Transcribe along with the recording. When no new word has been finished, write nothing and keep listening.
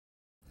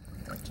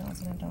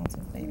Johnson &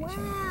 Johnson's baby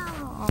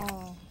shampoo.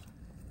 Wow.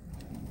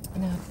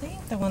 And I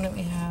think the one that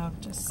we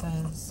have just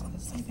says, does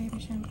it say baby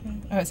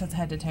shampoo? Oh, it says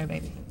head to toe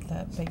baby,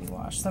 the baby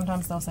wash.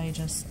 Sometimes they'll say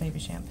just baby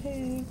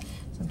shampoo.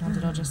 Sometimes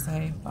it'll just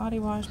say body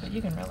wash, but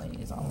you can really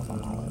use all of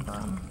them all over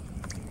them.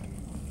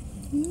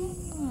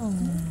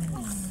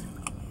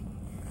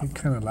 I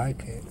kind of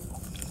like it.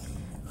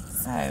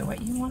 So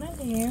what you want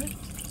to do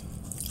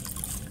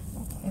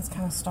is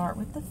kind of start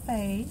with the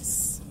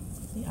face,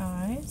 the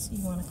eyes.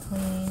 You want to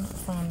clean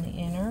from the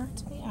inner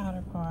to the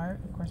outer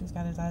part. Of course, he's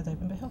got his eyes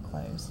open, but he'll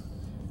close.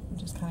 And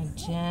just kind of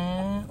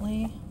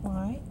gently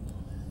wipe.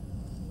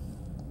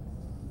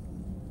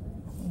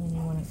 And then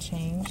you want to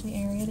change the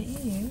area that you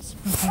use.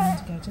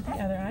 To go to the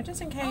other eye,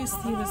 just in case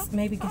he was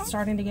maybe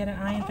starting to get an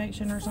eye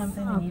infection or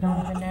something and you don't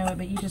even know it,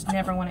 but you just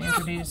never want to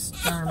introduce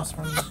germs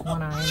from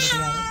one eye into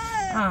the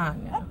other.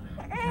 No.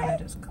 Kind of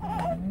just clean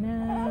your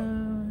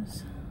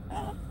nose.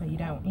 But you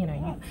don't, you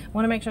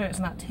want to make sure it's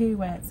not too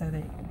wet so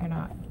that you're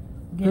not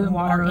getting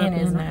water in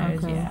his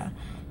nose. Okay. Yeah.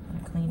 Kind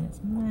of clean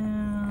his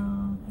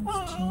mouth,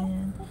 his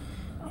chin.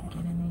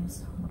 Get in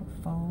these little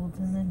folds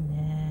in the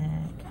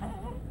neck.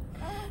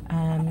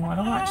 You want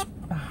to watch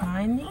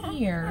behind the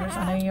ears.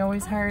 I know you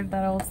always heard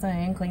that old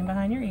saying, clean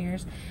behind your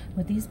ears.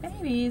 With these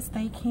babies,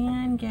 they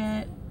can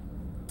get,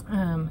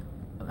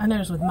 I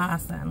noticed with my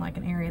son, like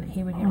an area that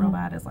he would get real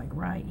bad is like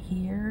right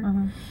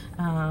here.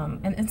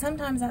 And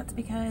sometimes that's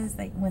because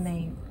when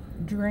they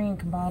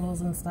drink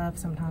bottles and stuff,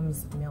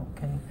 sometimes milk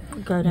can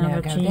go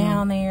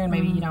down there, and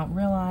maybe you don't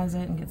realize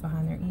it and gets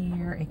behind their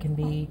ear. It can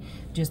be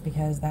just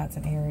because that's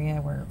an area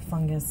where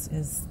fungus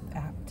is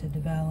apt to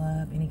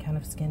develop. Any kind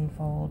of skin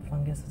fold,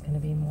 fungus is going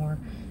to be more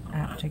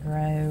apt to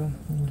grow.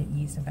 You can get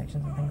yeast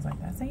infections and things like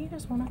that. So you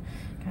just want to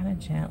kind of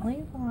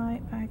gently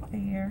wipe back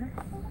there,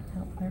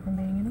 help there from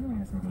being any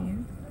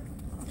residue.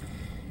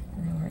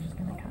 And then we're just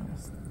going to kind of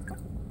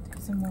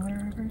do some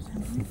water over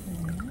some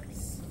of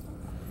this.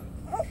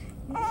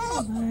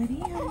 Yeah,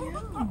 buddy, I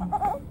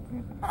know.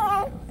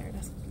 There it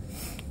is.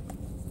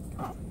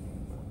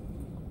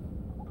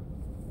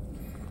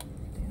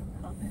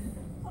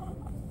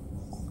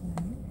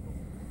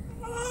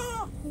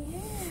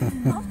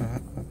 Yeah.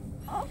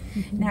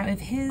 Now, if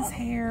his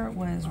hair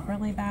was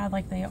really bad,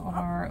 like they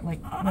are,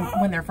 like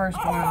when they're first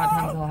born, a lot of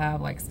times they'll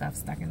have like stuff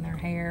stuck in their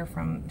hair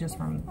from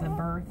the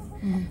birth.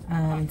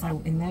 And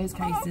so in those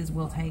cases,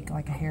 we'll take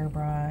like a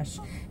hairbrush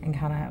and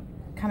kind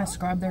of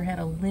scrub their head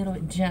a little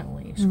bit,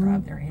 gently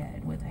scrub their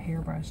head with a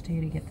hairbrush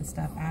too, to get the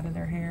stuff out of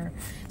their hair.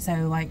 So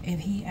like if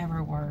he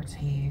ever were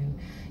to,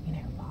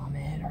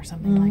 vomit or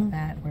something like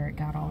that where it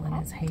got all in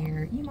his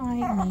hair, you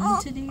might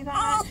need to do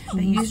that.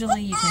 But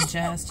usually you can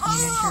just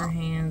use your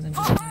hands and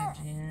just kind of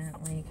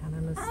gently kind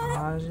of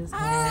massage his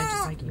head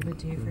just like you would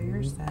do for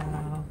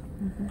yourself.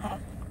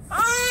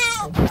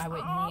 I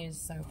wouldn't use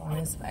soap on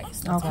his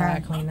face. That's why I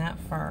clean that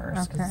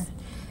first.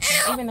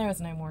 Even though it's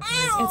no more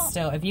tears, it's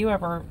still, if you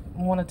ever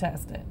want to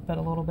test it, put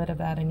a little bit of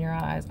that in your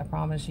eyes, I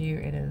promise you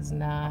it is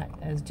not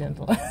as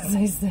gentle as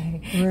they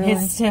say. Really?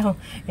 It's still,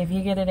 if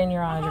you get it in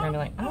your eyes, you're going to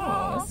be like,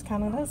 oh, this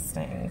kind of does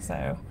sting.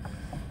 So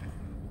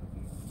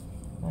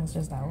that's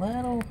just a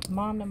little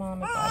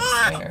mom-to-mom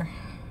advice there.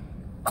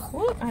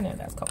 Whoop, I know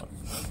that's cold.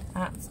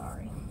 I'm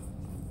sorry.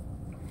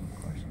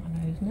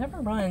 It never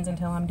runs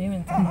until I'm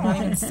doing something. I'm not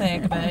even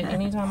sick, but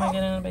anytime I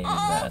get in a baby's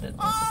bed, it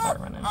wants to start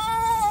running.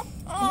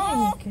 There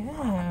you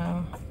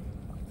go.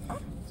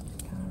 Just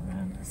kind of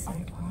rub the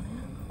soap on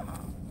him.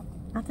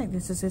 I think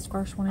this is his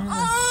first one ever.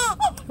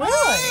 Really?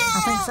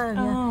 I think so,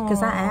 yeah.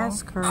 Because I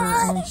asked her,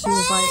 and she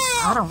was like,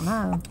 I don't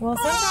know. Well,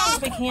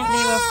 sometimes we can't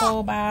do a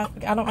full bath.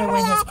 I don't know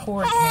when his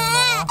cord came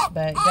off,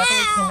 but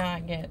definitely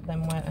cannot get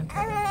them wet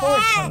until the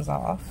cord comes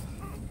off.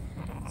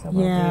 So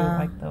we'll do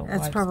like the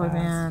it's probably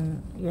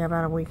been,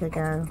 about a week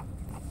ago.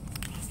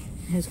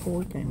 His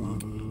cord came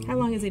off. How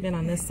long has he been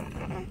on this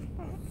side?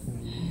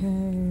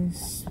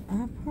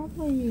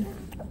 Probably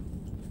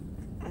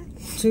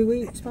 2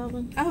 weeks,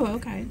 probably. Oh,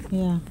 okay.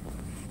 Yeah.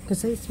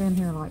 Because he's been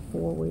here like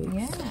 4 weeks.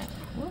 Yeah.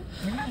 Well,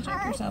 you're going to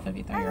choke yourself if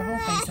you throw your whole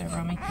face over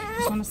on me.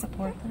 Just want to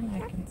support the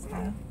neck and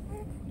stuff.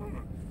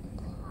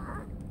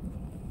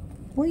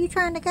 Where are you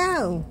trying to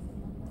go?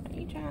 Are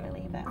you trying to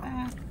leave that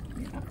bath?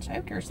 Don't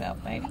choke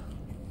yourself, baby.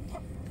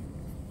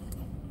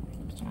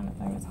 He's trying to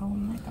throw his whole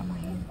neck on my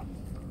hand.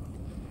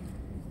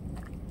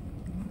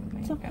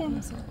 It's okay.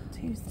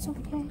 It's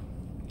okay.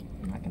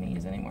 I'm not going to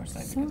use any more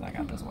soap because I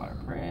got this water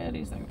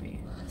pretty soapy.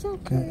 It's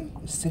okay.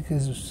 Stick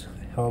his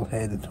whole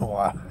head in the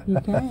water. You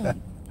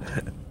can.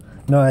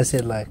 No, I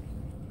said like.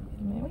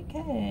 Yeah, we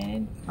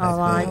could. I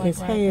like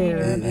his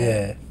hair.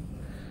 Yeah.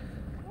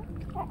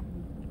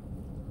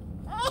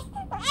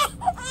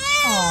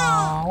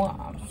 Oh,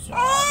 I'm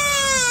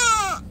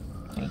sorry.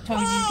 Your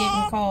toes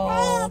getting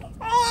cold.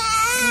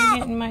 You're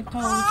getting my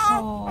toes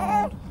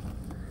cold.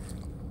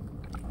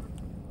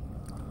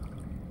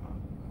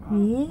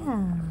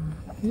 Yeah.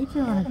 You're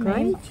doing a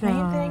great job.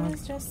 Main thing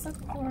is just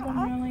support them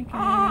really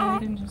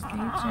good and just be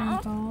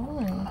gentle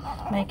and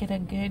make it a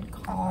good,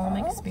 calm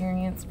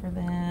experience for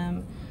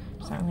them.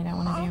 certainly don't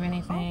want to do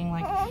anything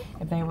like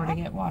if they were to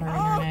get water in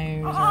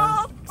their nose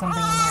or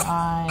something in their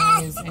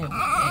eyes, it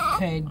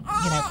could,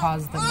 you know,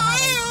 cause them to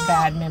have a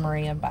bad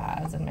memory of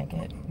baths and make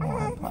it more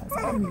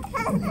unpleasant.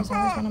 You just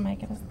always want to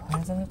make it as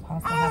pleasant as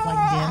possible. Have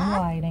like dim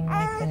lighting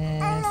like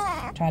this.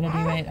 Try to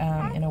do it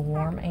in a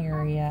warm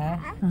area.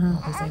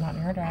 Obviously not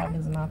near a drought.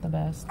 This is not the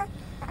best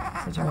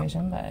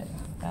situation, but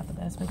about the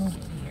best we can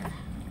get here.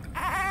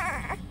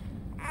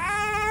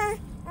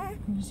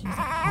 Just use a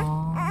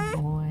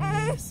calm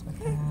voice with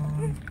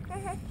them.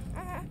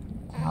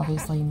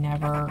 Obviously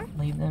never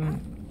leave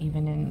them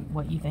even in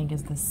what you think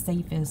is the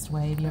safest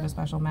way. If you have a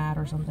special mat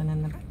or something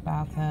in the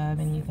bathtub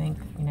and you think,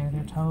 you know,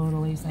 they're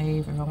totally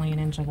safe, there's only an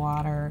inch of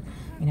water,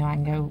 you know, I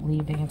can go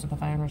leave to answer the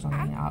phone or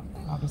something.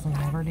 Obviously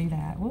never do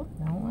that. Whoop,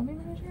 don't let me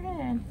raise your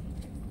head.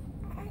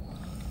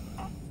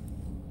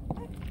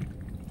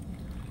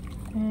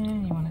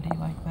 And you want to do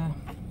like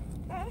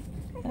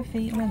the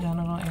feet and the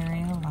genital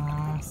area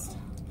last.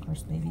 Of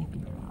course, baby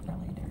feet are not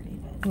really dirty,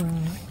 but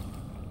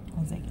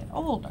as they get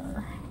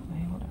older,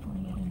 they will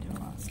definitely get into a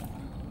lot of stuff.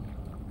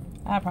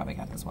 I probably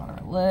got this water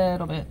a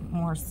little bit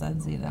more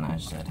sudsy than I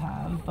should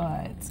have,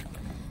 but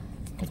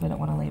because we don't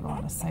want to leave a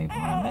lot of soap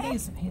on him, but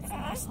he's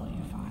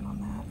absolutely fine on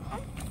that.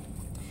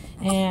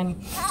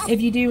 And if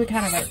you do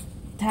kind of a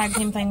tag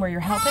team thing where you're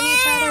helping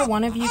each other,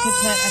 one of you could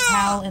put a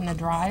towel in the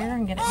dryer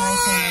and get it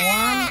nice and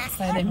warm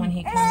so that when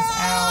he comes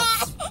out,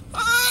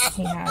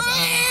 he has a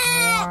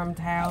nice warm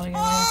towel to go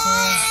into.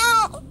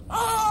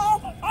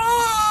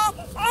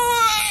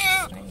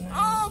 Straighten that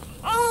out.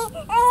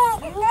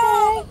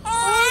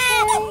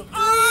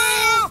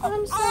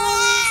 I'm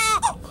sorry.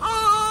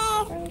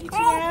 Trying to get you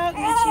out,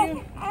 get you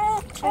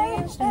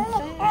changed and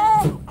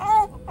fed.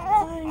 I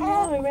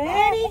know,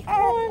 ready?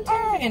 1, 2,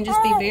 and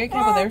just be very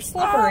careful. They're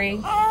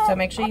slippery, so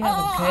make sure you have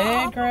a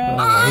good grab.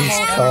 Oh, he's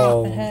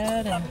cold. The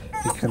head and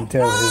You can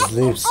tell his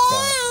lips got,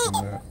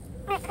 you know.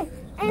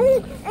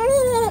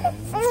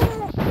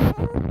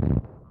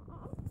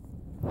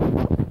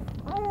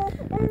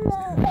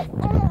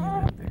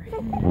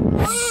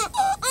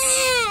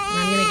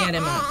 I'm gonna get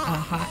him a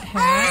hot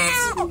hat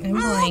and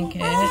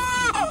blanket.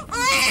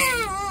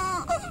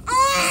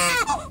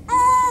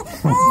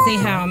 See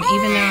how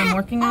even though I'm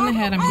working on the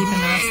head, I'm keeping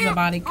the rest of the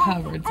body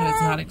covered so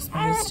it's not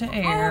exposed to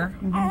air.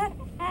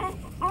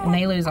 And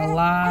they lose a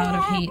lot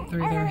of heat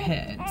through their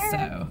head,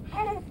 so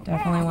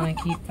definitely want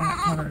to keep that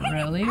covered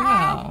really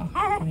well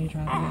when you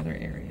try the other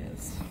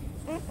areas.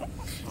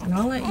 And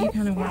I'll let you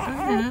kind of work on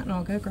that, and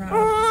I'll go grab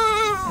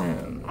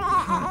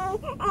hot.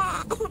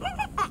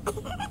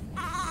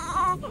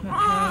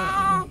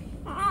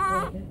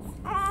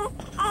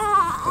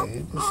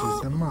 Okay, this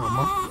is the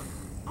mama.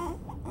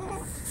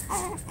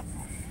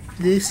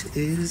 This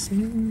is